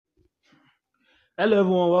Hello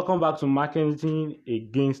everyone, welcome back to Marketing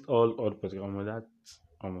Against All Odd Podcast. That's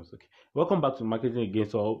almost okay. Welcome back to Marketing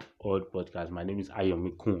Against All Odd Podcast. My name is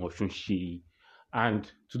Ayomi Kun Oshunshi,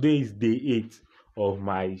 and today is day 8 of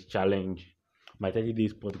my challenge, my 30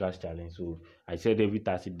 days podcast challenge. So I said every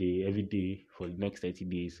day for the next 30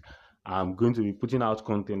 days, I'm going to be putting out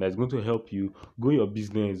content that's going to help you grow your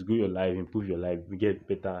business, grow your life, improve your life, get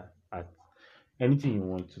better at anything you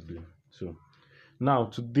want to do. So now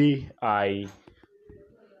today I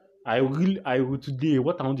will today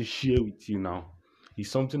what I want to share with you now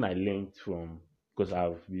is something I learned from because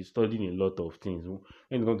I've been studying a lot of things.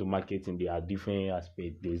 When it comes to marketing, there are different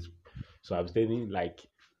aspects. So I'm studying like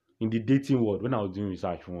in the dating world when I was doing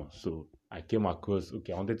research once. So I came across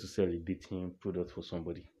I wanted to sell a dating product for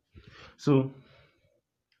somebody. So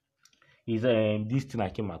is this thing I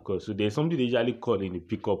came across. So there's something they usually call in the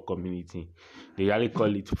pickup community. They usually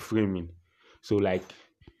call it framing. So like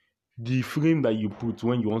the frame that you put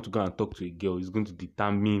when you want to go and talk to a girl is going to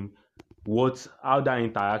determine how that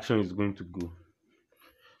interaction is going to go.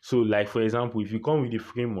 So, like for example, if you come with the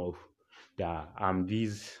frame of that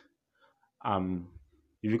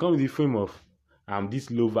if you come with the frame of this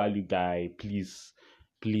low value guy, please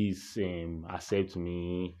accept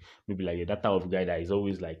me. Maybe like that type of guy that is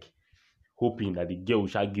always like hoping that the girl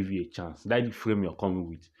shall give you a chance. That's the frame you're coming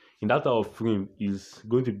with. In that type of frame is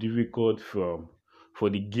going to be difficult for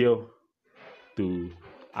the girl to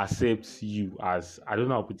accept you as I don't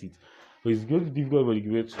know how to put it. But it's going to be difficult for the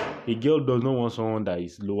girl. A girl does not want someone that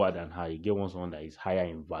is lower than her. A girl wants someone that is higher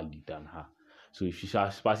in value than her. So if she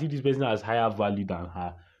shall perceive this person as higher value than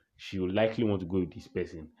her, she will likely want to go with this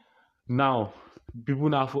person. Now, people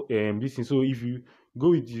now listen. So if you go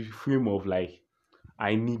with the frame of like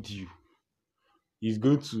I need you,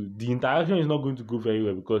 the interaction is not going to go very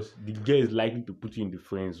well because the girl is likely to put you in the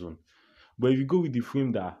friend zone. But if you go with the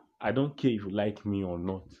frame that I don't care if you like me or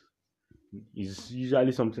not, it's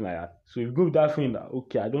usually something like that. So if you go with that frame that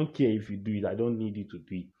okay, I don't care if you do it, I don't need you to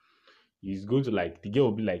do it. It's going to like the girl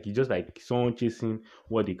will be like it's just like someone chasing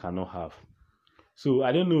what they cannot have. So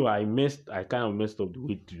I don't know. I kind of messed up the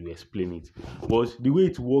way to explain it. But the way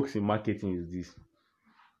it works in marketing is this.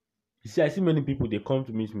 You see, I see many people they come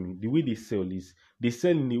to meet me. The way they sell is they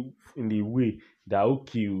sell in the way that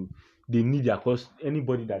okay, they need their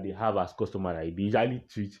anybody that they have as customer. Like, they usually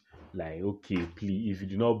treat like okay, please, if you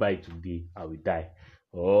do not buy today, I will die.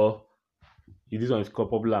 Or if this one is called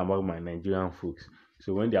popular among my Nigerian folks.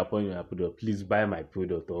 So when they are pointing their product, please buy my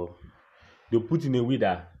product. Or they put in a way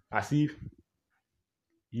that as if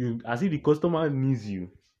the customer needs you.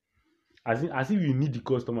 As if you need the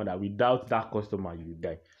customer that without that customer you will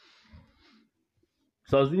die.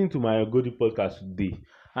 So I was listening to my Godi podcast today,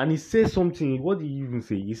 and he said something. What did he even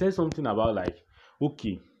say? He said something about like,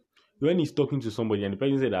 okay, when he's talking to somebody, and the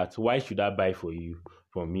person said that, why should I buy from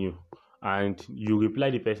you? And you reply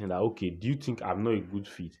the person that, okay, do you think I'm not a good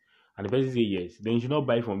fit? And the person say yes. Then you should not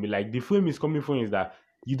buy from me. Like the frame is coming from is that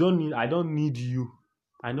I don't need you.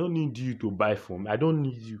 I don't need you to buy from me. I don't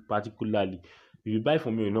need you particularly. If you buy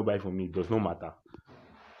from me or not buy from me, it does not matter.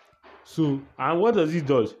 So, and what does it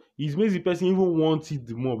does? It makes the person even want it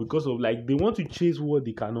more because of like they want to chase what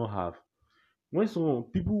they cannot have. When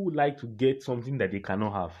people would like to get something that they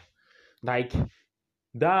cannot have, like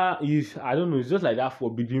that is I don't know. It's just like that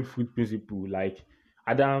forbidden fruit principle. Like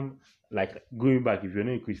Adam, like going back if you're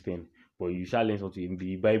not a Christian, but you shall learn something in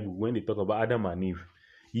the Bible when they talk about Adam and Eve.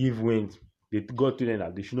 Eve went. God told them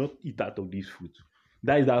that they should not eat out of this fruit.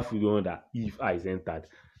 That is that fruit that Eve eyes entered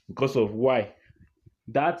because of why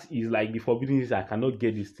that is like the forbidden is I cannot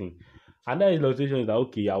get this thing. And that illustration is that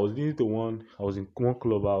okay, I was in one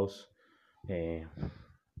clubhouse where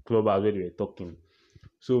they were talking.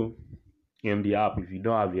 So in the app, if you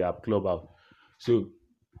don't have the app, clubhouse. So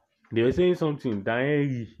they were saying something.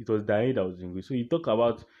 It was Diane that was English. So he talk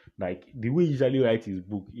about like the way he usually writes his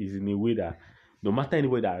book is in a way that no matter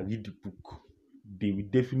anybody that read the book, they will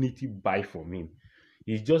definitely buy from him.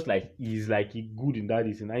 It's just like he's like he good in that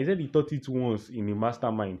reason. And he said he taught it once in a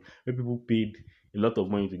mastermind where people paid a lot of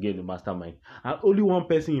money to get the mastermind. And only one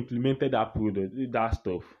person implemented that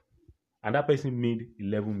stuff. And that person made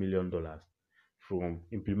 $11 million from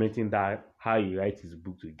implementing that how he writes his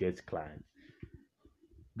book to get clients.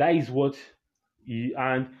 That is what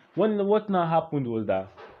what now happened was that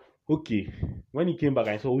okay, when he came back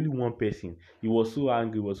and saw only one person, he was so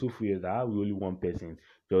angry, he was so furious that how only one person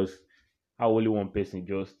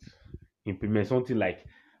just implement something like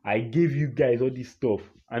I gave you guys all this stuff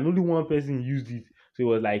and only one person used it. So it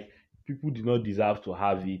was like people did not deserve to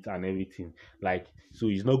have it and everything. Like so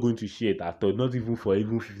he's not going to share it at all, not even for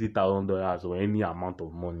even $50,000 or any amount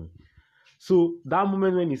of money. So that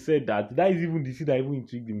moment when he said that, that is even the thing that even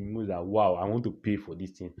intrigued me most, that wow, I want to pay for this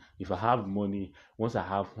thing. If I have money, once I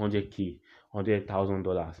have 100K,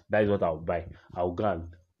 $100,000, that is what I'll buy. I'll go and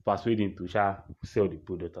persuade him to sell the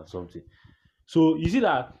product or something. So you see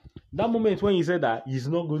that moment when he said that he's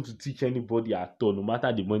not going to teach anybody at all, no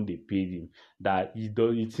matter the money they paid him, that he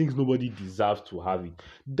thinks nobody deserves to have it.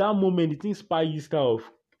 That moment, the thing inspired this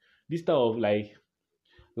type of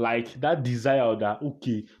like that desire that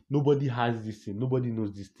okay, nobody has this thing, nobody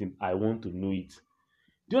knows this thing. I want to know it.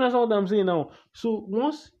 Do you understand what I'm saying now? So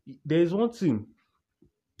once there is one thing,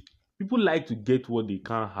 people like to get what they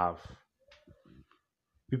can't have.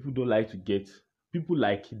 People don't like to get. People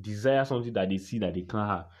like desire something that they see that they can't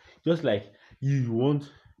have. Just like you want.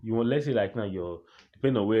 Let's say like now you're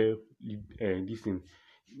depending on where this thing.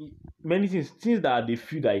 Many things that they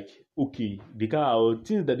feel like okay they can't have, or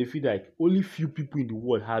things that they feel like only few people in the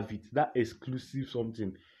world have it. That exclusive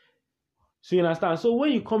something. So you understand? So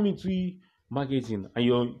when you come into marketing and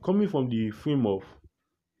you're coming from the frame of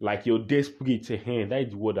like you're desperate, that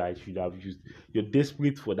is the word I should have used. You're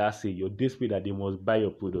desperate for that sale. You're desperate that they must buy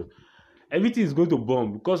your product. Everything is going to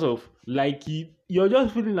bomb because of like you're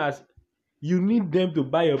just feeling as you need them to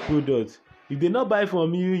buy your product. If they not buy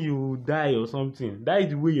from you, you will die or something. That is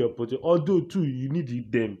the way you're portraying. Although too, you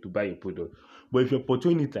need them to buy your product. But if you're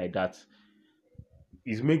portraying it like that,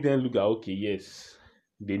 it's make them look at okay, yes,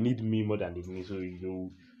 they need me more than they need me. So you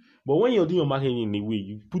know. But when you're doing your marketing in a way,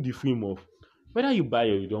 you put the frame of whether you buy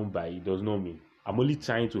or you don't buy, it does not mean. I'm only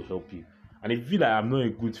trying to help you. And if you feel like I'm not a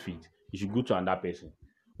good fit, you should go to another person.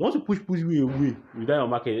 Once you push you away without your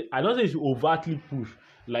market, I don't say you should overtly push.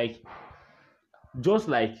 Like just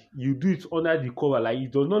like you do it under the cover, like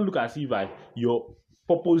it does not look as if like you're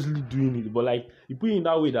purposely doing it, but like you put it in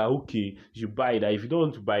that way that okay, you buy that if you don't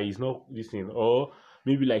want to buy, it's not this thing, or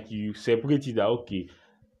maybe like you separate it that okay,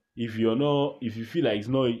 if you feel like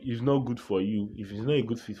it's not good for you, if it's not a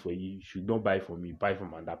good fit for you, you should not buy from me, buy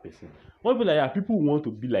from another person. One be like that, people want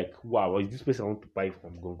to be like, wow, is this person I want to buy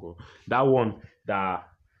from Gongo? That one that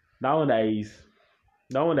is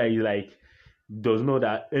like does not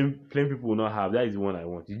that plain people will not have. That is the one I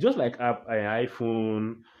want. It's just like an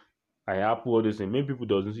iPhone, an Apple, all those things. Many people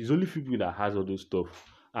doesn't. It's only people that has all those stuff,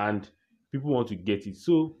 and people want to get it.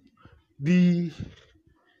 So the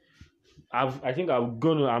I think I'm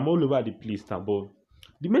all over the place now, but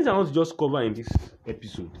the main thing I want to just cover in this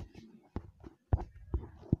episode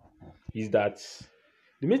is that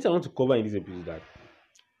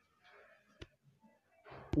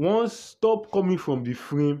once stop coming from the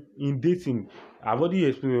frame in dating. I've already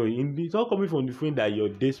explained it's not coming from the frame that you're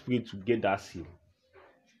desperate to get that seal.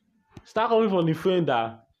 Start coming from the frame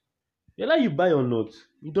that whether you buy or not,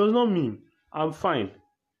 it does not mean I'm fine.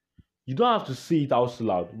 You don't have to say it out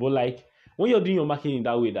loud, but like when you're doing your marketing in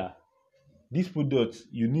that way that this product,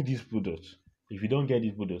 you need this product. If you don't get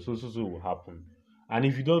this product, so will happen. And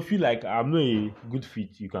if you don't feel like I'm not a good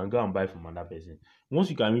fit, you can go and buy from another person. Once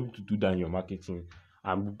you can be able to do that in your marketing,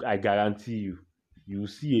 I guarantee you will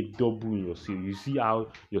see a double in your sales. You see how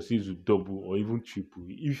your sales will double or even triple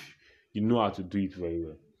if you know how to do it very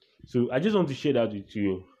well. So I just want to share that with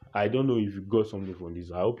you. I don't know if you got something from this.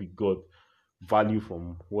 I hope you got value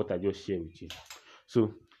from what I just shared with you.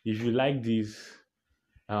 So if you like this,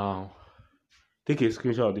 take a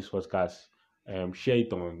screenshot of this podcast, share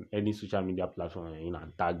it on any social media platform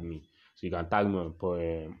and tag me. So you can tag me on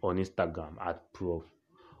Instagram at Prof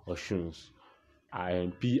Osuns,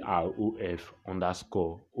 PROF_OSUNS.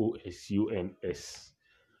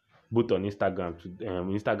 Both on Instagram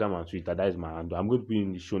and Twitter. That is my handle. I'm going to be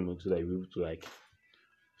in the show notes so that you'll be able to like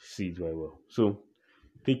see it very well. So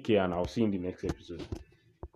take care and I'll see you in the next episode.